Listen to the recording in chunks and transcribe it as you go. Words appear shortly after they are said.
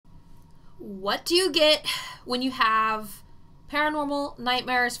What do you get when you have Paranormal,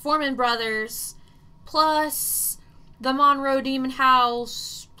 Nightmares, Foreman Brothers, plus the Monroe Demon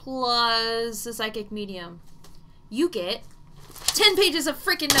House, plus the Psychic Medium? You get 10 pages of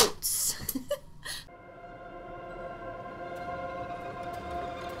freaking notes.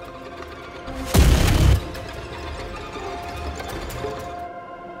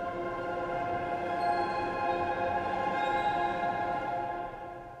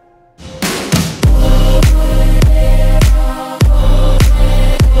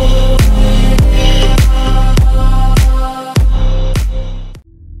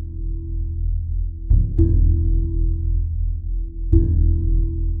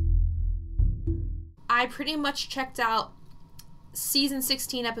 I pretty much checked out season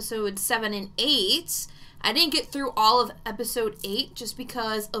 16 episodes 7 and 8. I didn't get through all of episode 8 just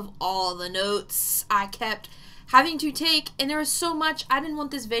because of all the notes I kept having to take, and there was so much. I didn't want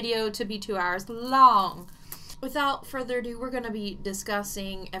this video to be 2 hours long. Without further ado, we're going to be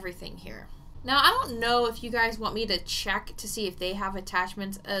discussing everything here. Now, I don't know if you guys want me to check to see if they have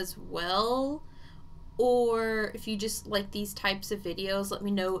attachments as well, or if you just like these types of videos. Let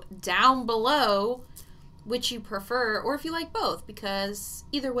me know down below which you prefer, or if you like both, because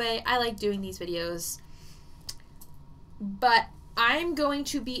either way, I like doing these videos. But I'm going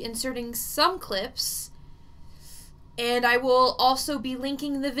to be inserting some clips, and I will also be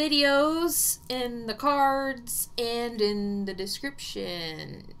linking the videos in the cards and in the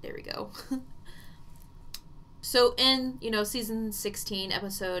description. There we go. So in, season 16,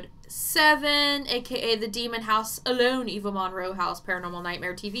 episode 7, aka The Demon House Alone, Evil Monroe House, Paranormal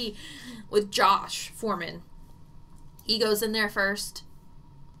Nightmare TV, with Shaun Fourman. He goes in there first.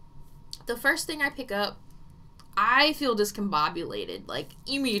 The first thing I pick up, I feel discombobulated, like,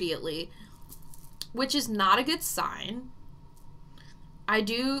 immediately, which is not a good sign. I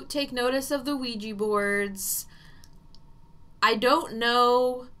do take notice of the Ouija boards. I don't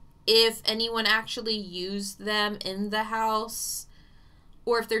know if anyone actually used them in the house,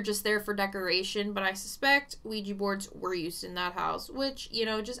 or if they're just there for decoration, but I suspect Ouija boards were used in that house, which,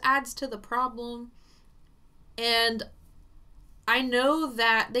 just adds to the problem. And I know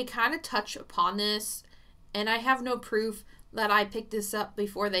that they kind of touch upon this, and I have no proof that I picked this up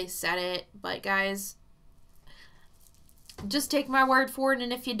before they said it, but guys, just take my word for it,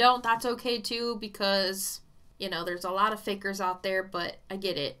 and if you don't, that's okay too, because, there's a lot of fakers out there, but I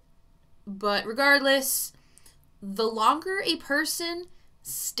get it. But regardless, the longer a person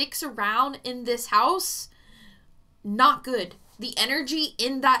sticks around in this house, not good. The energy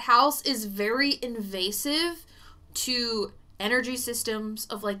in that house is very invasive to energy systems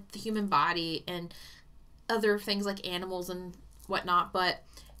of, like, the human body and other things like animals and whatnot. But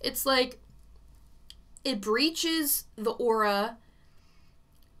it's like it breaches the aura,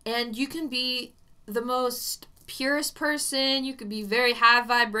 and you can be the most purest person, you could be very high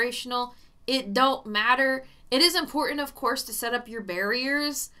vibrational, it don't matter. It is important, of course, to set up your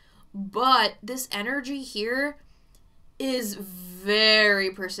barriers, but this energy here is very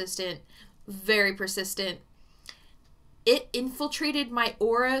persistent, very persistent. It infiltrated my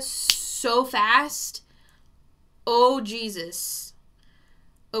aura so fast. Oh, Jesus.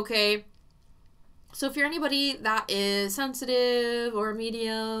 Okay, so if you're anybody that is sensitive or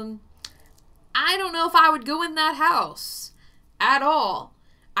medium, I don't know if I would go in that house at all.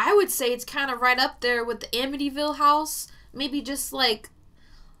 I would say it's kind of right up there with the Amityville house. Maybe just like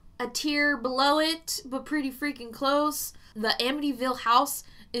a tier below it, but pretty freaking close. The Amityville house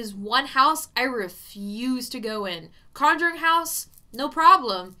is one house I refuse to go in. Conjuring house, no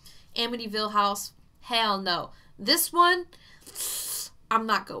problem. Amityville house, hell no. This one, I'm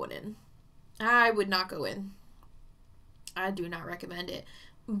not going in. I would not go in. I do not recommend it.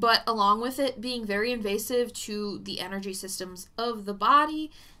 But along with it being very invasive to the energy systems of the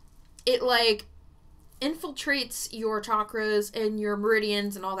body, it, like, infiltrates your chakras and your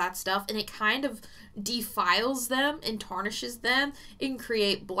meridians and all that stuff, and it kind of defiles them and tarnishes them and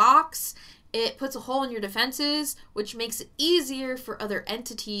create blocks. It puts a hole in your defenses, which makes it easier for other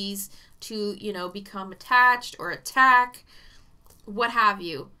entities to, become attached or attack, what have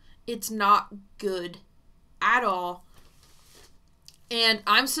you. It's not good at all. And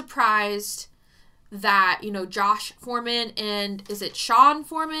I'm surprised that, Shaun Fourman and, is it Shaun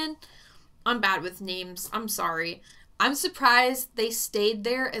Fourman? I'm bad with names. I'm sorry. I'm surprised they stayed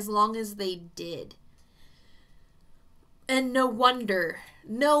there as long as they did. And no wonder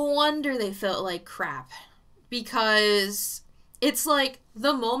they felt like crap. Because it's like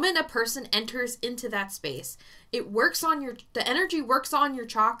the moment a person enters into that space, the energy works on your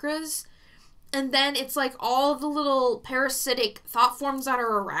chakras. And then it's like all the little parasitic thought forms that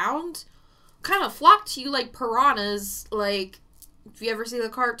are around kind of flock to you like piranhas. Like, if you ever see the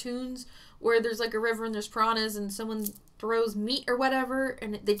cartoons where there's like a river and there's piranhas and someone throws meat or whatever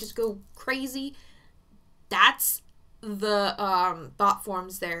and they just go crazy. That's the thought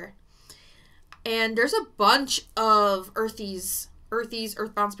forms there. And there's a bunch of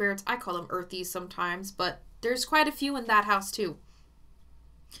earthbound spirits. I call them earthies sometimes, but there's quite a few in that house too.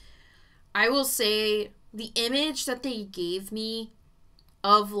 I will say the image that they gave me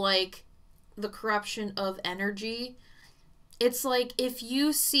of like the corruption of energy, it's like if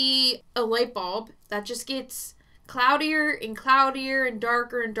you see a light bulb that just gets cloudier and cloudier and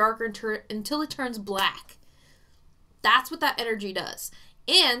darker until it turns black. That's what that energy does.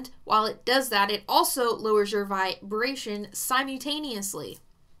 And while it does that, it also lowers your vibration simultaneously.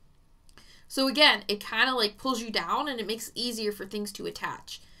 So again, it kind of like pulls you down and it makes it easier for things to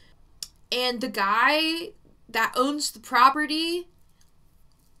attach. And the guy that owns the property,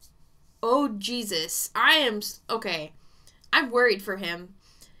 oh Jesus, I'm worried for him.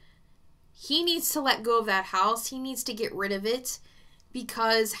 He needs to let go of that house. He needs to get rid of it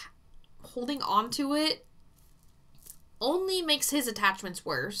because holding on to it only makes his attachments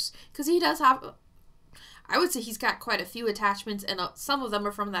worse, because he does have, I would say he's got quite a few attachments, and some of them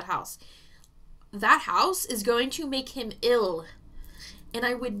are from that house. That house is going to make him ill, and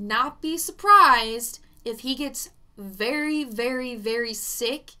I would not be surprised if he gets very, very, very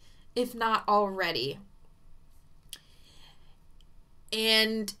sick, if not already.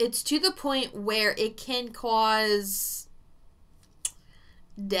 And it's to the point where it can cause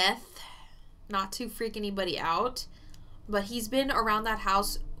death, not to freak anybody out. But he's been around that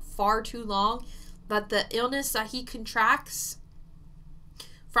house far too long that the illness that he contracts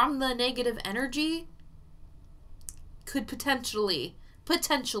from the negative energy could potentially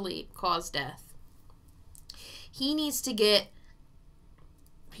cause death. He needs to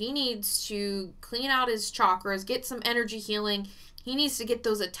clean out his chakras, get some energy healing. He needs to get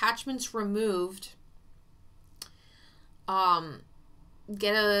those attachments removed.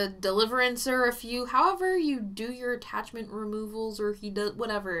 Get a deliverancer, a few, however you do your attachment removals, or he does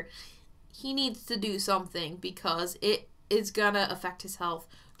whatever. He needs to do something because it is gonna affect his health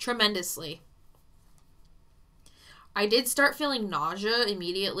tremendously. I did start feeling nausea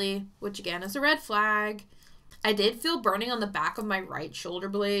immediately, which again is a red flag. I did feel burning on the back of my right shoulder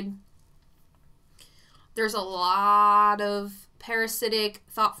blade. There's a lot of parasitic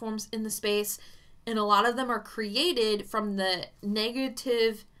thought forms in the space, and a lot of them are created from the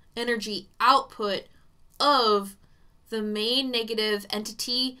negative energy output of the main negative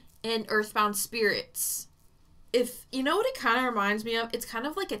entity and Earthbound Spirits. If you know what it kind of reminds me of, it's kind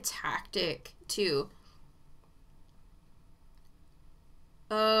of like a tactic too.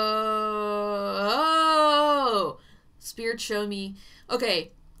 Oh, Spirit show me.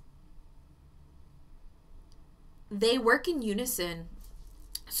 Okay. They work in unison.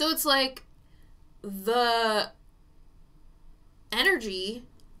 So it's like the energy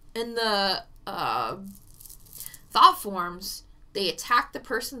and the thought forms, they attack the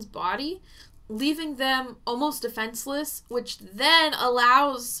person's body, leaving them almost defenseless, which then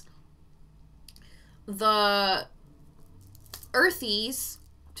allows the earthies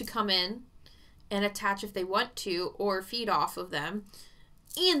to come in and attach if they want to, or feed off of them.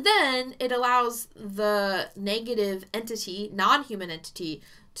 And then it allows the negative entity, non-human entity,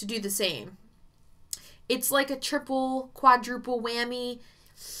 to do the same. It's like a triple, quadruple whammy.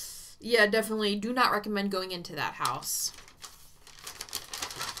 Yeah, definitely do not recommend going into that house.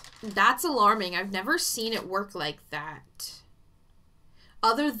 That's alarming. I've never seen it work like that.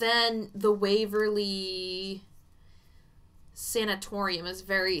 Other than the Waverly Sanatorium is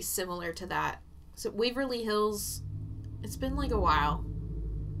very similar to that. So Waverly Hills, it's been like a while.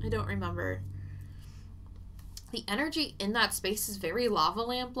 I don't remember. The energy in that space is very lava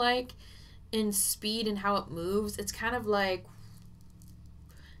lamp-like in speed and how it moves. It's kind of like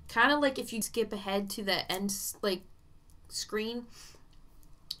if you skip ahead to the end like screen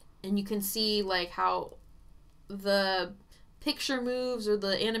and you can see like how the picture moves or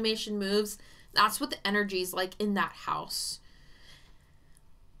the animation moves. That's what the energy is like in that house.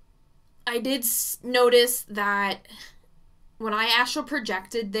 I did notice that when I astral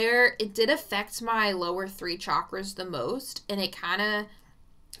projected there, it did affect my lower 3 chakras the most, and it kind of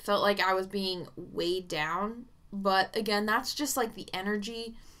felt like I was being weighed down. But again, that's just like the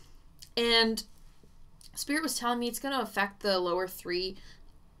energy. And Spirit was telling me it's going to affect the lower 3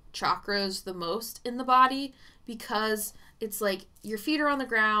 chakras the most in the body, because it's like your feet are on the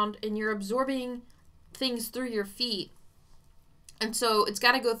ground and you're absorbing things through your feet. And so it's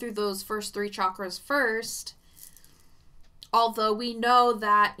got to go through those first 3 chakras first. Although we know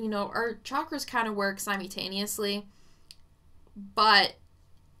that, you know, our chakras kind of work simultaneously, but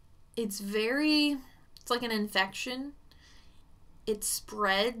it's like an infection. It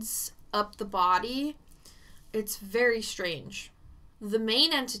spreads up the body. It's very strange. The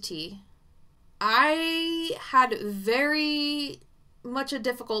main entity, I had very much a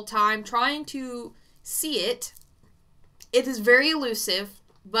difficult time trying to see it. It is very elusive,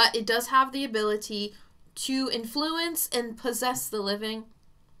 but it does have the ability to influence and possess the living.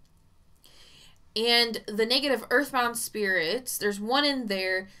 And the negative Earthbound Spirits, there's one in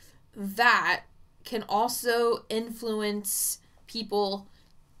there that can also influence people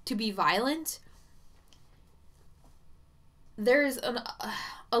to be violent. There is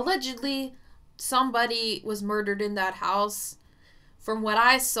allegedly somebody was murdered in that house. From what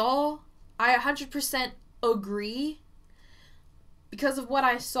I saw, I 100% agree. Because of what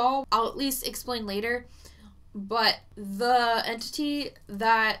I saw, I'll at least explain later. But the entity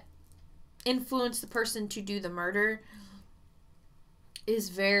that influenced the person to do the murder is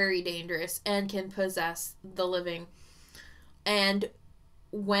very dangerous and can possess the living. And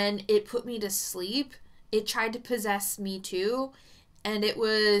when it put me to sleep, it tried to possess me too. And it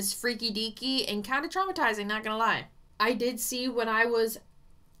was freaky deaky and kind of traumatizing, not gonna lie. I did see when I was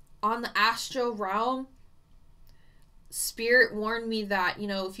on the astral realm, Spirit warned me that, you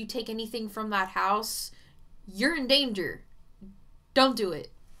know, if you take anything from that house, you're in danger. Don't do it.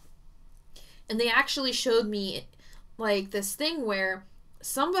 And they actually showed me like this thing where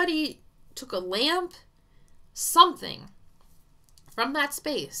somebody took a lamp, something from that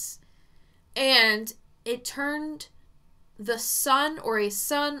space, and it turned the son or a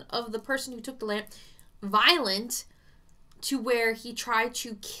son of the person who took the lamp violent to where he tried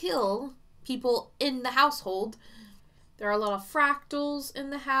to kill people in the household. There are a lot of fractals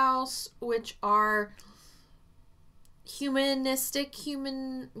in the house, which are humanistic,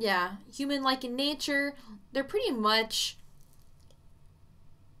 human-like in nature. They're pretty much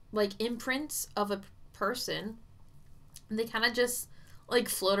like imprints of a person. And they kind of just like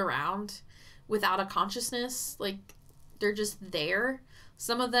float around without a consciousness. Like they're just there.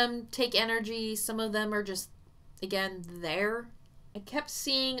 Some of them take energy. Some of them are just, again, there. I kept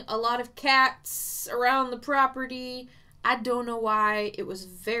seeing a lot of cats around the property. I don't know why. It was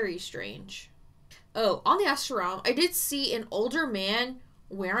very strange. Oh, on the astral realm, I did see an older man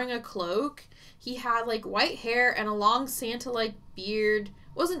wearing a cloak. He had like white hair and a long Santa-like beard.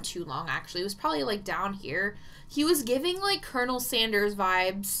 It wasn't too long, actually. It was probably like down here. He was giving like Colonel Sanders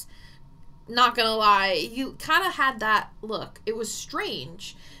vibes. Not gonna lie. He kind of had that look. It was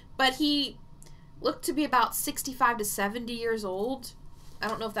strange. But he looked to be about 65 to 70 years old. I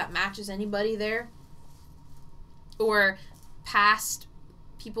don't know if that matches anybody there. Or past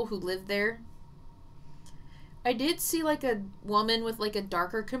people who lived there. I did see like a woman with like a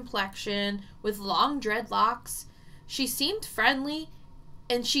darker complexion with long dreadlocks. She seemed friendly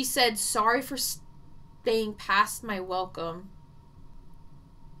and she said, "Sorry for staying past my welcome."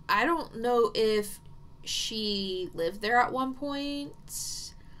 I don't know if she lived there at one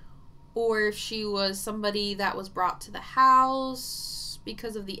point or if she was somebody that was brought to the house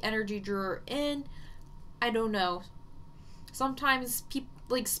because of the energy drew her in. I don't know. Sometimes people,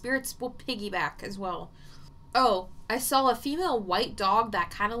 like spirits, will piggyback as well. Oh, I saw a female white dog that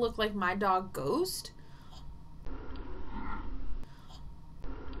kind of looked like my dog Ghost.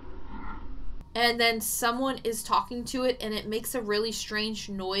 And then someone is talking to it and it makes a really strange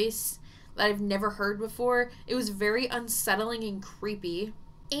noise that I've never heard before. It was very unsettling and creepy.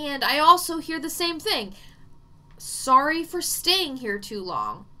 And I also hear the same thing. "Sorry for staying here too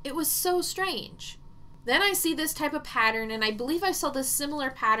long." It was so strange. Then I see this type of pattern, and I believe I saw this similar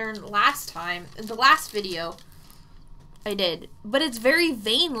pattern last time, in the last video I did. But it's very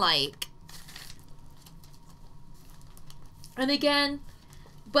vein-like. And again,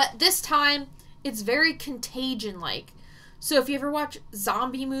 but this time, it's very contagion-like. So if you ever watch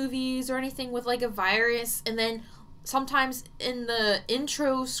zombie movies or anything with like a virus, and then sometimes in the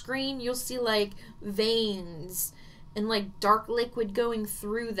intro screen, you'll see like veins and like dark liquid going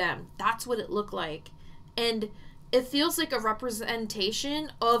through them. That's what it looked like. And it feels like a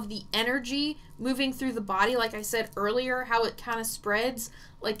representation of the energy moving through the body, like I said earlier, how it kind of spreads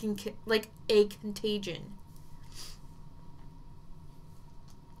like a contagion.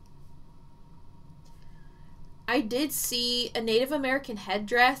 I did see a Native American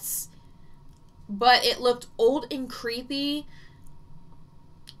headdress, but it looked old and creepy.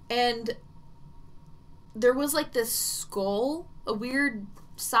 And there was like this skull, a weird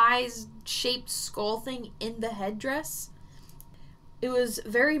size shaped skull thing in the headdress. It was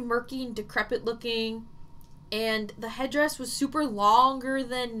very murky and decrepit looking. And the headdress was super longer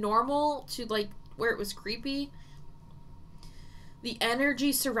than normal to like where it was creepy. The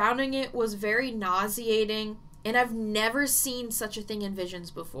energy surrounding it was very nauseating, and I've never seen such a thing in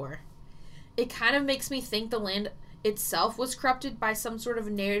visions before. It kind of makes me think the land itself was corrupted by some sort of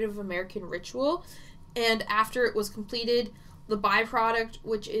Native American ritual, and after it was completed, the byproduct,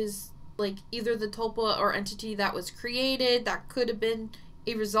 which is like either the tulpa or entity that was created, that could have been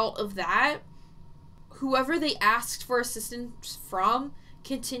a result of that, whoever they asked for assistance from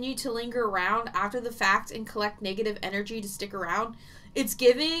continue to linger around after the fact and collect negative energy to stick around. It's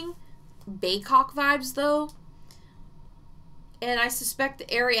giving Baykok vibes though, and I suspect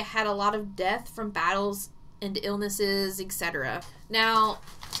the area had a lot of death from battles and illnesses, etc. Now,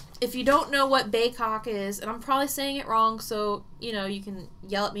 if you don't know what Baykok is, and I'm probably saying it wrong, so you know, you can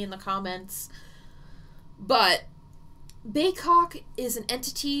yell at me in the comments, but Baykok is an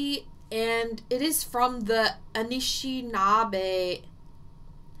entity, and it is from the Anishinaabe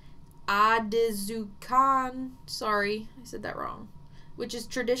Adizukan, sorry, I said that wrong, which is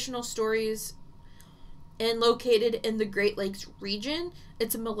traditional stories and located in the Great Lakes region.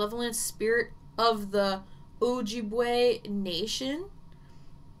 It's a malevolent spirit of the Ojibwe Nation.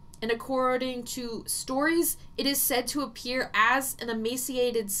 And according to stories, it is said to appear as an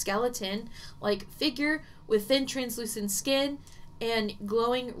emaciated skeleton-like figure with thin translucent skin and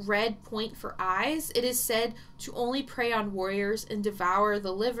glowing red point for eyes. It is said to only prey on warriors and devour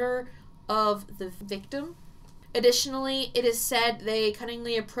the liver of the victim. Additionally, it is said they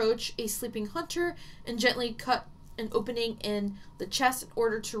cunningly approach a sleeping hunter and gently cut an opening in the chest in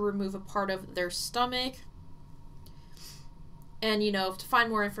order to remove a part of their stomach. And, you know, to find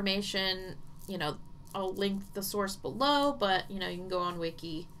more information, you know, I'll link the source below, but, you know, you can go on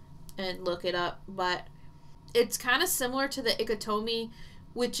Wiki and look it up. But it's kind of similar to the Ikatomi,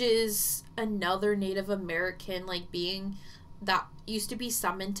 which is another Native American, like, being that used to be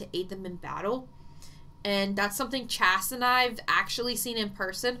summoned to aid them in battle. And that's something Chas and I've actually seen in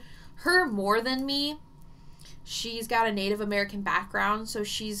person. Her more than me. She's got a Native American background, so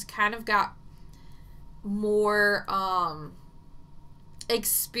she's kind of got more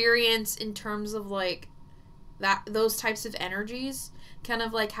experience in terms of like those types of energies, kind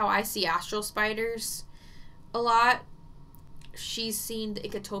of like how I see astral spiders a lot. She's seen the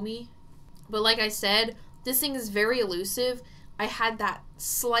Ikatomi, but like I said, this thing is very elusive. I had that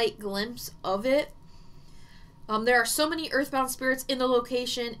slight glimpse of it. There are so many earthbound spirits in the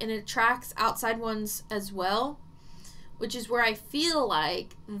location, and it attracts outside ones as well, which is where I feel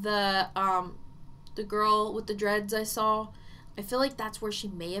like the girl with the dreads I saw, I feel like that's where she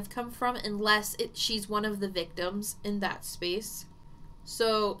may have come from, unless she's one of the victims in that space.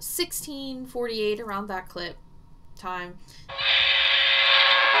 So 1648, around that clip time.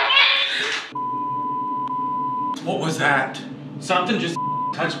 What was that? Something just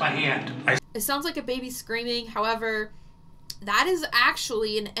touched my hand. It sounds like a baby screaming. However, that is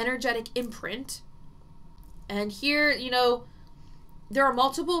actually an energetic imprint. And here, you know, there are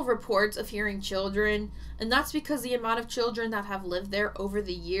multiple reports of hearing children, and that's because the amount of children that have lived there over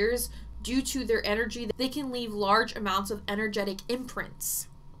the years, due to their energy, they can leave large amounts of energetic imprints.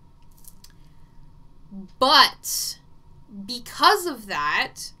 But because of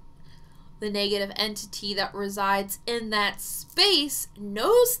that, the negative entity that resides in that space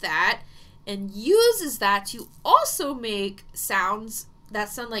knows that and uses that to also make sounds that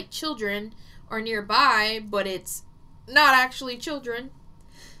sound like children are nearby, but it's not actually children.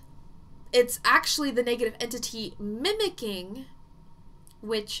 It's actually the negative entity mimicking,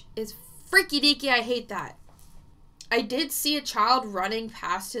 which is freaky deaky. I hate that. I did see a child running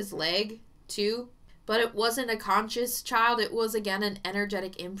past his leg too, but it wasn't a conscious child. It was, again, an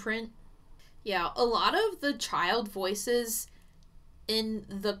energetic imprint. Yeah, a lot of the child voices in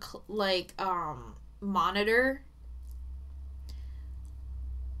the monitor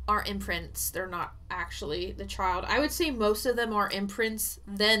are imprints. They're not actually the child. I would say most of them are imprints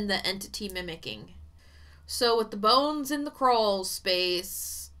than the entity mimicking. So with the bones in the crawl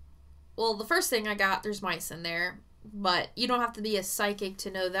space, well, the first thing I got, there's mice in there, but you don't have to be a psychic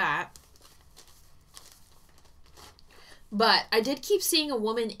to know that. But I did keep seeing a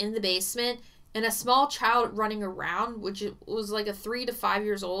woman in the basement and a small child running around, which was like a 3 to 5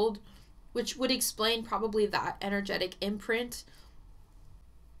 years old, which would explain probably that energetic imprint.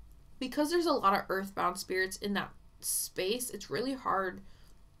 Because there's a lot of earthbound spirits in that space, it's really hard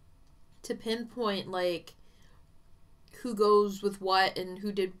to pinpoint like who goes with what and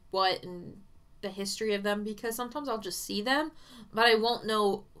who did what and the history of them, because sometimes I'll just see them, but I won't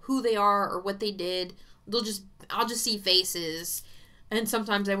know who they are or what they did. I'll just see faces, and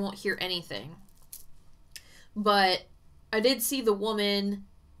sometimes I won't hear anything. But I did see the woman.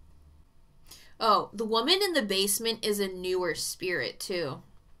 Oh, the woman in the basement is a newer spirit, too.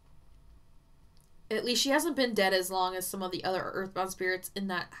 At least she hasn't been dead as long as some of the other Earthbound spirits in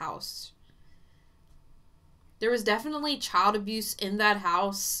that house. There was definitely child abuse in that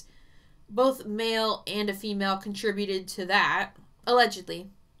house. Both male and a female contributed to that, allegedly.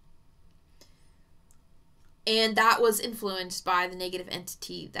 And that was influenced by the negative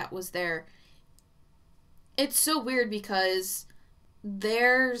entity that was there. It's so weird because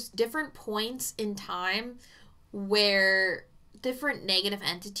there's different points in time where different negative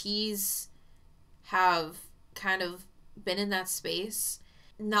entities have kind of been in that space.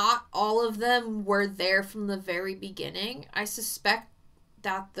 Not all of them were there from the very beginning. I suspect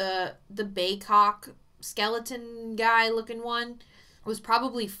that the Baykok skeleton guy looking one was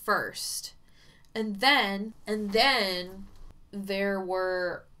probably first. And then there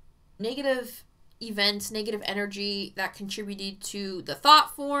were negative events, negative energy that contributed to the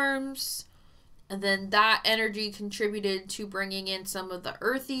thought forms. And then that energy contributed to bringing in some of the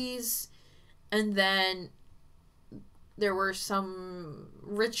earthies. And then there were some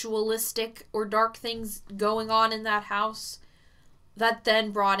ritualistic or dark things going on in that house that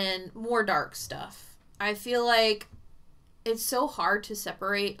then brought in more dark stuff. I feel like it's so hard to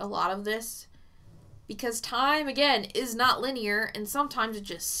separate a lot of this because time, again, is not linear, and sometimes it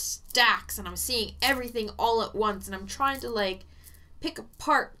just stacks and I'm seeing everything all at once and I'm trying to like pick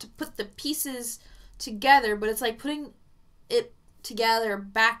apart to put the pieces together, but it's like putting it together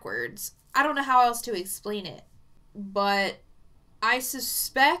backwards. I don't know how else to explain it, but I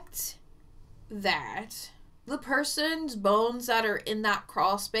suspect that the person's bones that are in that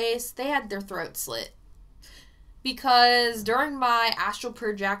crawl space, they had their throat slit. Because during my astral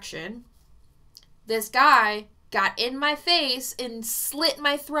projection, this guy got in my face and slit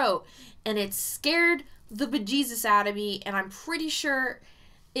my throat, and it scared the bejesus out of me, and I'm pretty sure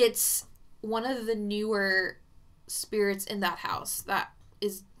it's one of the newer spirits in that house that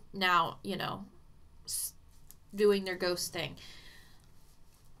is now, you know, doing their ghost thing.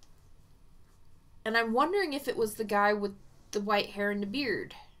 And I'm wondering if it was the guy with the white hair and the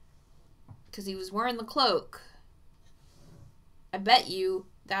beard, because he was wearing the cloak. I bet you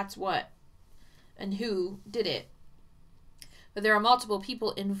that's what and who did it. But there are multiple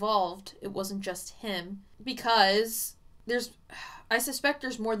people involved. It wasn't just him, because I suspect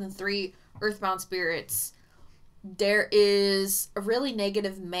there's more than 3 Earthbound spirits. There is a really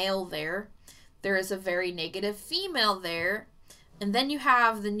negative male there. There is a very negative female there. And then you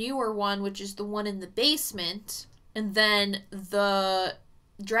have the newer one, which is the one in the basement. And then the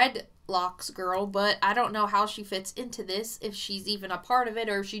dreadlocks girl, but I don't know how she fits into this, if she's even a part of it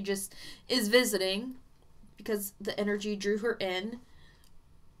or if she just is visiting because the energy drew her in.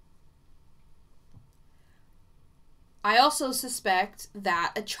 I also suspect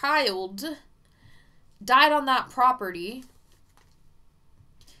that a child died on that property,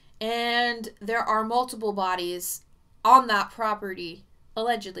 and there are multiple bodies on that property,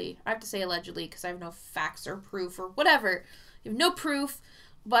 allegedly. I have to say allegedly because I have no facts or proof or whatever. I have no proof,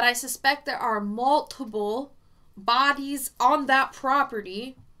 but I suspect there are multiple bodies on that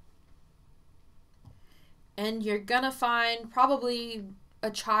property, and you're gonna find probably a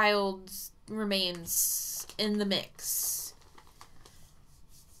child's remains in the mix.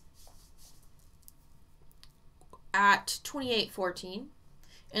 At 2814,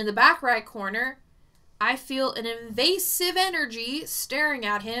 in the back right corner, I feel an invasive energy staring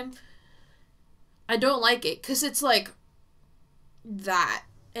at him. I don't like it because it's like that,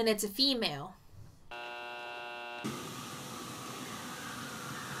 and it's a female.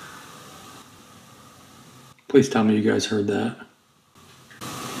 Please tell me you guys heard that.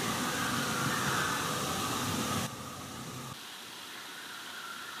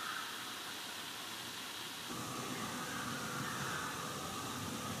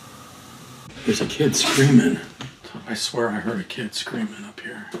 There's a kid screaming. I swear I heard a kid screaming up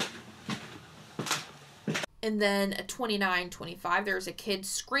here. And then at 2925, there's a kid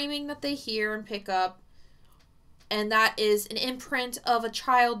screaming that they hear and pick up. And that is an imprint of a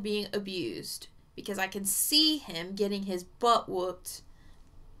child being abused, because I can see him getting his butt whooped.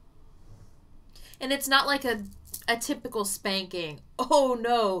 And it's not like a typical spanking. Oh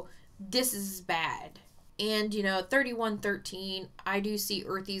no, this is bad. And, you know, 3113, I do see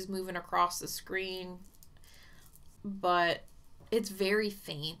earthies moving across the screen, but it's very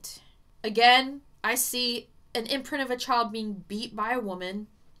faint. Again, I see an imprint of a child being beat by a woman.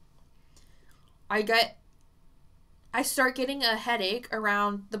 I start getting a headache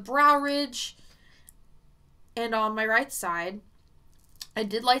around the brow ridge and on my right side. I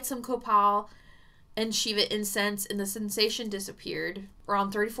did light some copal and Shiva incense, and the sensation disappeared.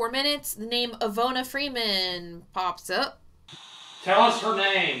 Around 34 minutes, the name Avona Freeman pops up. Tell us her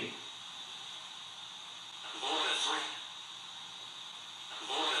name.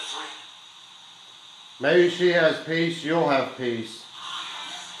 Maybe she has peace, you'll have peace.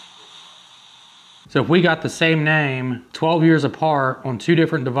 So if we got the same name 12 years apart on 2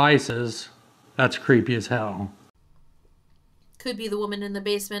 different devices, that's creepy as hell. Could be the woman in the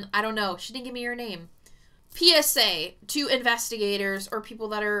basement. I don't know. She didn't give me her name. PSA to investigators or people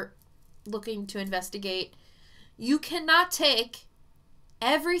that are looking to investigate. You cannot take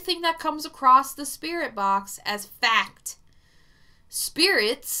everything that comes across the spirit box as fact.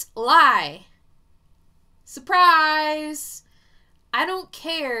 Spirits lie. Surprise! I don't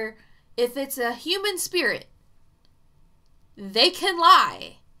care if it's a human spirit. They can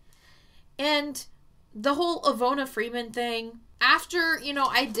lie. And the whole Avona Freeman thing, after,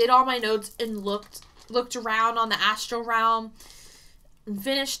 I did all my notes and looked around on the astral realm and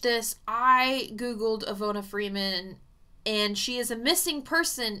finished this, I Googled Avona Freeman, and she is a missing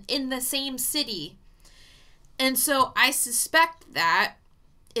person in the same city. And so I suspect that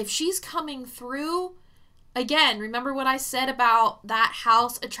if she's coming through, again, remember what I said about that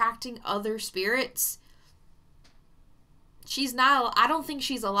house attracting other spirits? I don't think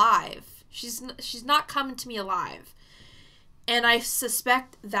she's alive. She's not coming to me alive. And I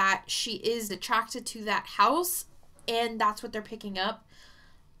suspect that she is attracted to that house, and that's what they're picking up.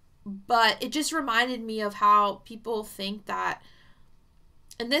 But it just reminded me of how people think that,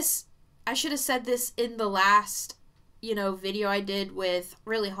 and this, I should have said this in the last, video I did with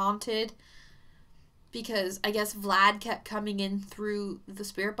Really Haunted, because I guess Vlad kept coming in through the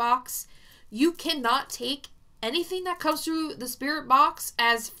spirit box. You cannot take anything that comes through the spirit box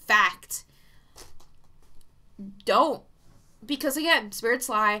as fact. Don't. Because again, spirits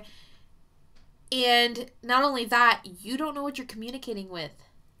lie. And not only that, you don't know what you're communicating with.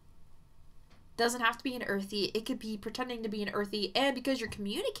 Doesn't have to be an earthy. It could be pretending to be an earthy. And because you're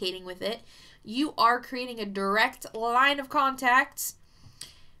communicating with it, you are creating a direct line of contact,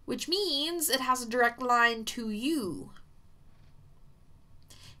 which means it has a direct line to you.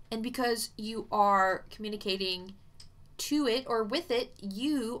 And because you are communicating to it or with it,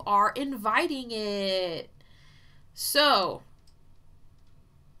 you are inviting it. So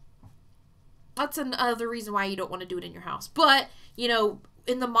that's another reason why you don't want to do it in your house. But,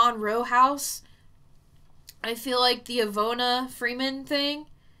 in the Monroe House, I feel like the Avona Freeman thing,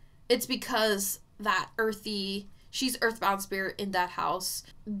 it's because that she's Earthbound Spirit in that house.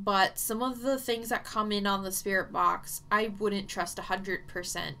 But some of the things that come in on the spirit box, I wouldn't trust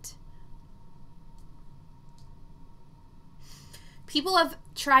 100%. People have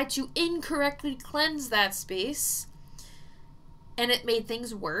tried to incorrectly cleanse that space, and it made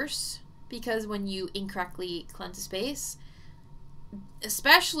things worse. Because when you incorrectly cleanse a space,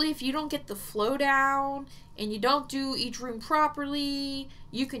 especially if you don't get the flow down and you don't do each room properly,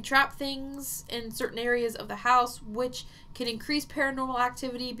 you can trap things in certain areas of the house, which can increase paranormal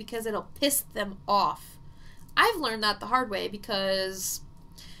activity because it'll piss them off. I've learned that the hard way because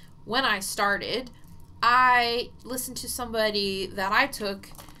when I started, I listened to somebody that I took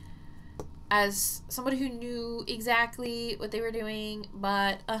as somebody who knew exactly what they were doing,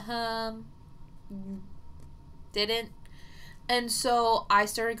 but didn't. And so I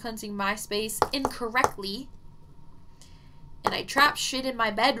started cleansing my space incorrectly, and I trapped shit in my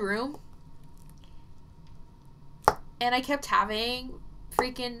bedroom, and I kept having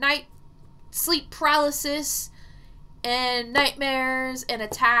freaking sleep paralysis and nightmares and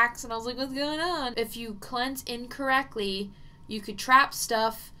attacks, and I was like, what's going on? If you cleanse incorrectly, you could trap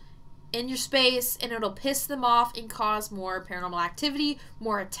stuff in your space, and it'll piss them off and cause more paranormal activity,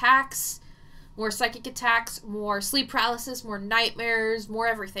 more attacks, more psychic attacks, more sleep paralysis, more nightmares, more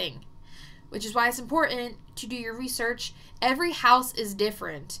everything. Which is why it's important to do your research. Every house is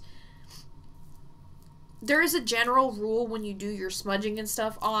different. There is a general rule when you do your smudging and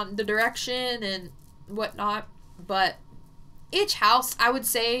stuff on the direction and whatnot, but each house, I would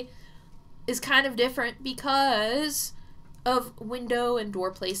say, is kind of different because of window and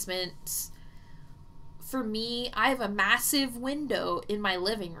door placements. For me, I have a massive window in my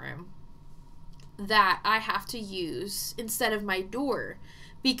living room that I have to use instead of my door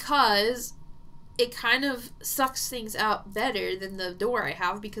because it kind of sucks things out better than the door I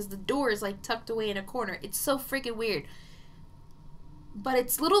have, because the door is like tucked away in a corner. It's so freaking weird. But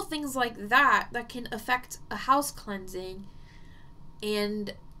it's little things like that that can affect a house cleansing.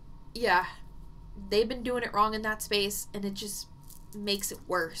 And yeah, they've been doing it wrong in that space, and it just makes it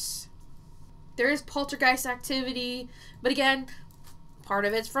worse. There is poltergeist activity, but again, Part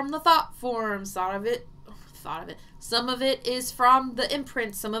of it's from the thought forms. Some of it is from the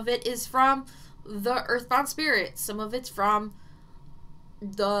imprint. Some of it is from the Earthbound Spirits. Some of it's from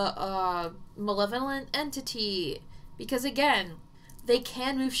the Malevolent entity. Because again, they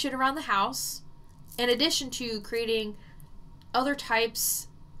can move shit around the house in addition to creating other types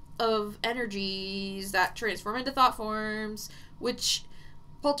of energies that transform into thought forms, which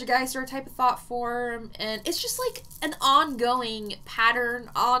poltergeists are a type of thought form, and it's just like an ongoing pattern,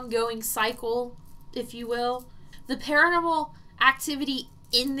 ongoing cycle, if you will. The paranormal activity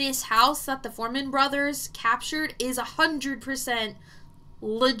in this house that the Fourman brothers captured is 100%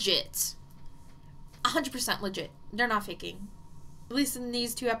 legit. 100% legit. They're not faking. At least in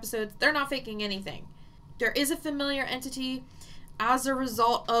these 2 episodes, they're not faking anything. There is a familiar entity as a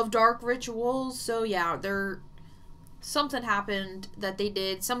result of dark rituals, so yeah, something happened that they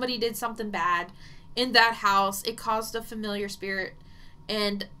did. Somebody did something bad in that house. It caused a familiar spirit,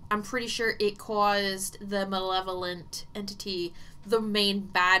 and I'm pretty sure it caused the malevolent entity, the main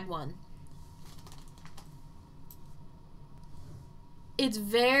bad one. It's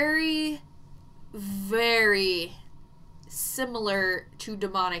very, very similar to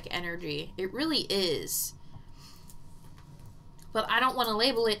demonic energy. It really is. But I don't want to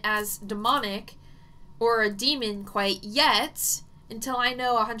label it as demonic or a demon quite yet until I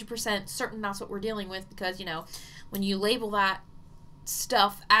know 100% certain that's what we're dealing with, because, you know, when you label that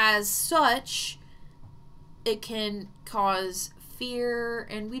stuff as such, it can cause fear,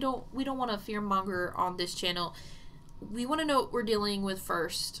 and we don't want to fearmonger on this channel. We want to know what we're dealing with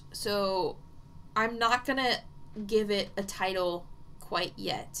first. So I'm not going to give it a title quite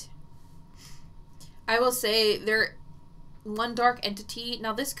yet. I will say one dark entity.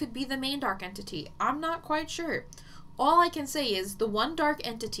 Now this could be the main dark entity. I'm not quite sure. All I can say is the one dark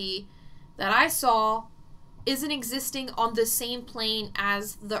entity that I saw isn't existing on the same plane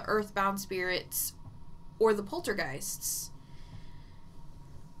as the Earthbound Spirits or the poltergeists.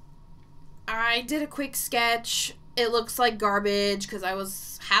 I did a quick sketch. It looks like garbage because I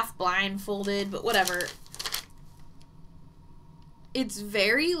was half blindfolded, but whatever. It's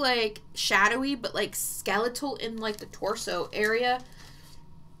very, like, shadowy, but, like, skeletal in, like, the torso area.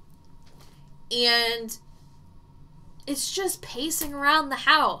 And it's just pacing around the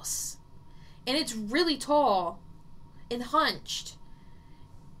house. And it's really tall and hunched.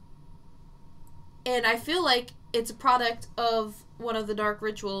 And I feel like it's a product of one of the dark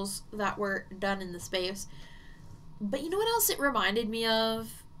rituals that were done in the space. But you know what else it reminded me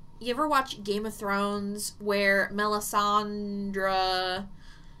of? You ever watch Game of Thrones where Melisandre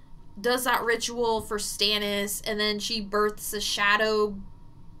does that ritual for Stannis, and then she births a shadow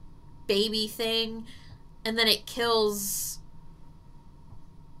baby thing, and then it kills...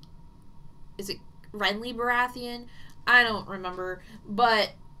 Is it Renly Baratheon? I don't remember.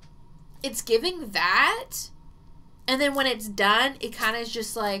 But it's giving that, and then when it's done, it kind of is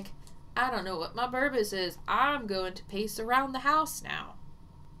just like, I don't know what my purpose is. I'm going to pace around the house now.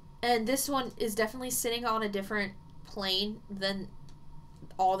 And this one is definitely sitting on a different plane than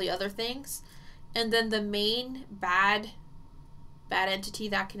all the other things. And then the main bad entity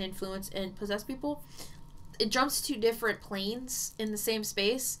that can influence and possess people, it jumps to different planes in the same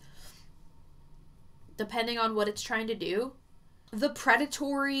space, depending on what it's trying to do. The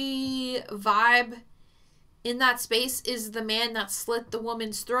predatory vibe in that space is the man that slit the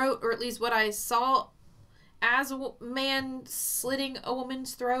woman's throat, or at least what I saw as a man slitting a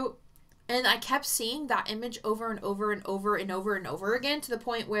woman's throat. And I kept seeing that image over and over and over and over and over again, to the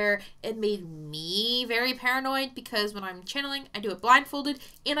point where it made me very paranoid, because when I'm channeling, I do it blindfolded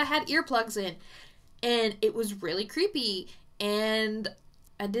and I had earplugs in, and it was really creepy, and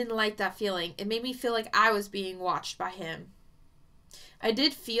I didn't like that feeling. It made me feel like I was being watched by him. I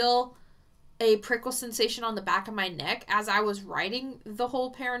did feel a prickle sensation on the back of my neck as I was writing the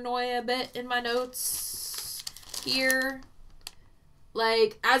whole paranoia bit in my notes here.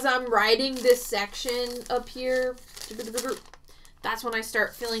 Like, as I'm writing this section up here, that's when I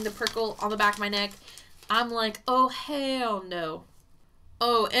start feeling the prickle on the back of my neck. I'm like, oh, hell no.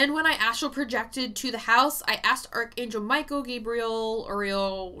 Oh, and when I astral projected to the house, I asked Archangel Michael, Gabriel,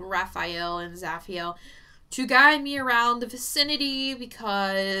 Uriel, Raphael, and Zaphiel to guide me around the vicinity,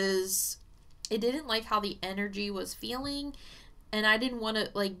 because it didn't like how the energy was feeling, and I didn't want to,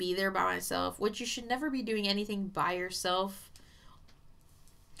 like, be there by myself, which you should never be doing anything by yourself.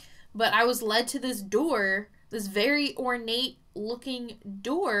 But I was led to this door, this very ornate looking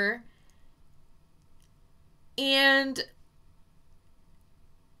door, and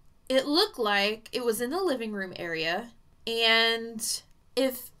it looked like it was in the living room area, and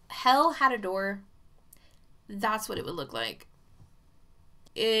if hell had a door, that's what it would look like.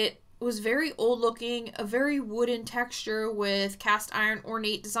 It was very old looking, a very wooden texture with cast iron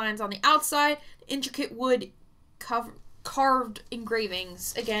ornate designs on the outside, intricate wood carved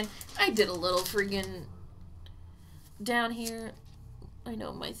engravings. Again, I did a little friggin' down here. I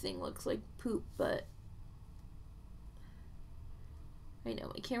know my thing looks like poop, but I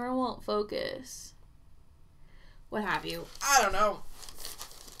know my camera won't focus. What have you. I don't know.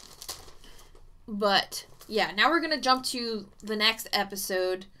 But, yeah, now we're going to jump to the next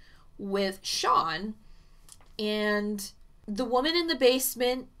episode with Shaun. And the woman in the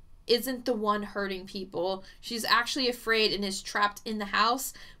basement isn't the one hurting people. She's actually afraid and is trapped in the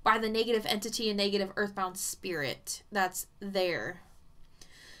house by the negative entity and negative earthbound spirit that's there.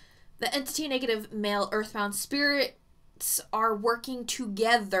 The entity and negative male earthbound spirits are working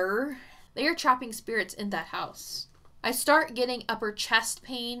together. They are trapping spirits in that house. I start getting upper chest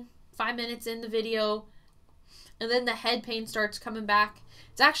pain 5 minutes in the video, and then the head pain starts coming back.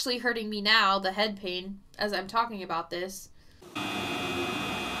 It's actually hurting me now, the head pain, as I'm talking about this.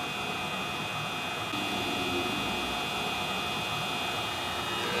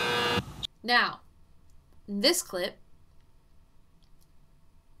 Now, in this clip,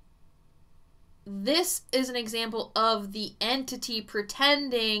 this is an example of the entity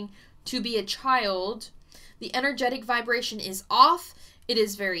pretending to be a child. The energetic vibration is off. It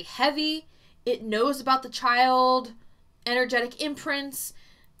is very heavy. It knows about the child, energetic imprints,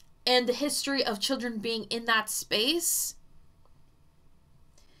 and the history of children being in that space,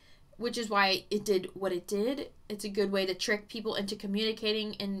 which is why it did what it did. It's a good way to trick people into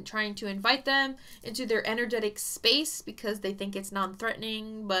communicating and trying to invite them into their energetic space because they think it's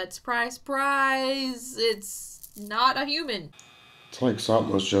non-threatening, but surprise, surprise, it's not a human. It's like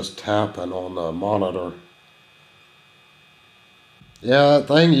something was just tapping on the monitor. Yeah, that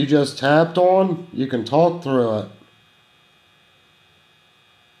thing you just tapped on, you can talk through it.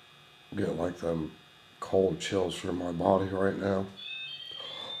 Get like them cold chills through my body right now.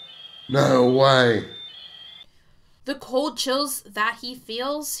 No way. The cold chills that he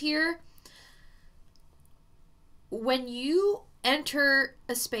feels here, when you enter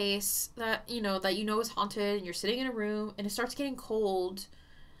a space that you know is haunted and you're sitting in a room and it starts getting cold,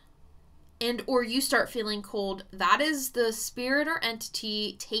 and or you start feeling cold, that is the spirit or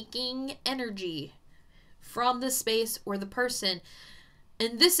entity taking energy from the space or the person.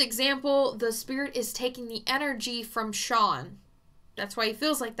 In this example, the spirit is taking the energy from Shaun. That's why he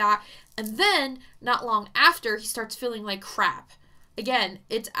feels like that. And then, not long after, he starts feeling like crap. Again,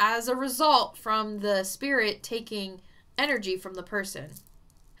 it's as a result from the spirit taking energy from the person.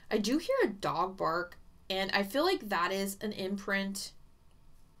 I do hear a dog bark, and I feel like that is an imprint.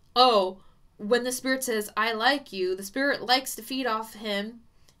 Oh, when the spirit says, I like you, the spirit likes to feed off him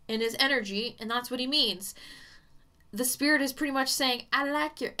and his energy, and that's what he means. The spirit is pretty much saying, I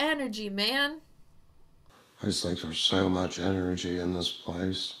like your energy, man. I just think there's so much energy in this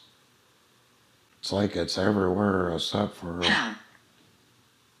place. It's like it's everywhere except for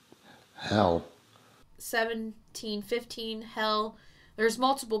hell. 1715 hell. There's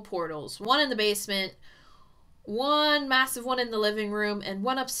multiple portals. One in the basement, one massive one in the living room, and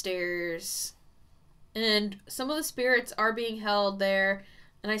one upstairs. And some of the spirits are being held there,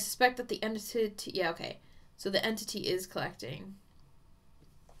 and I suspect that the entity... Yeah, okay. So the entity is collecting.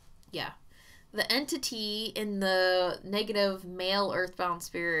 Yeah. The entity in the negative male earthbound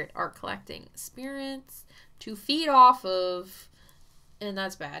spirit are collecting spirits to feed off of, and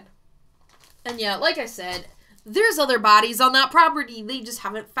that's bad. And yeah, like I said, there's other bodies on that property. They just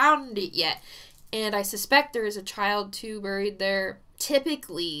haven't found it yet. And I suspect there is a child too buried there.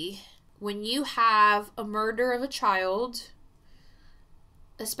 Typically, when you have a murder of a child,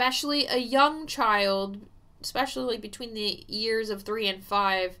 especially a young child, especially between the years of 3 and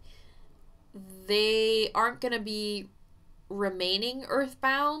 5, they aren't going to be remaining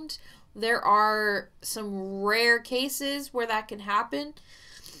earthbound. There are some rare cases where that can happen,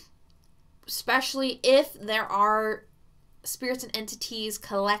 especially if there are spirits and entities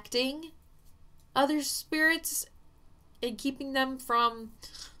collecting other spirits and keeping them from,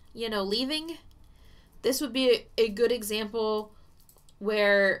 leaving. This would be a good example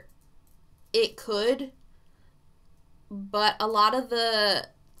where it could, but a lot of the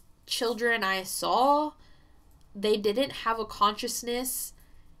children I saw, they didn't have a consciousness,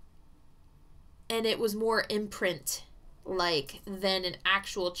 and it was more imprint than an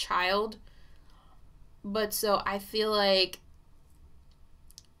actual child. But so I feel like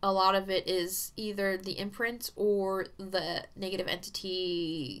a lot of it is either the imprint or the negative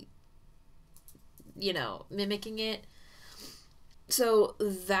entity, mimicking it. So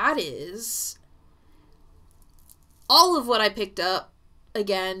that is all of what I picked up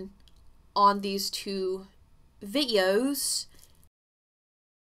again on these two videos.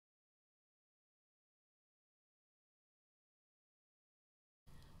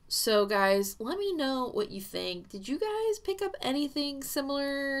 So guys, let me know what you think. Did you guys pick up anything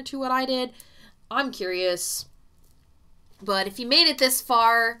similar to what I did? I'm curious. But if you made it this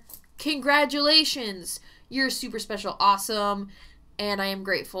far, congratulations! You're super special, awesome, and I am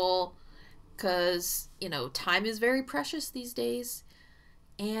grateful because, you know, time is very precious these days.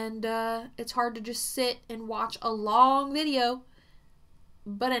 And it's hard to just sit and watch a long video.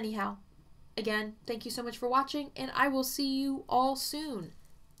 But anyhow, again, thank you so much for watching, and I will see you all soon.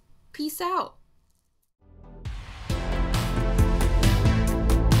 Peace out.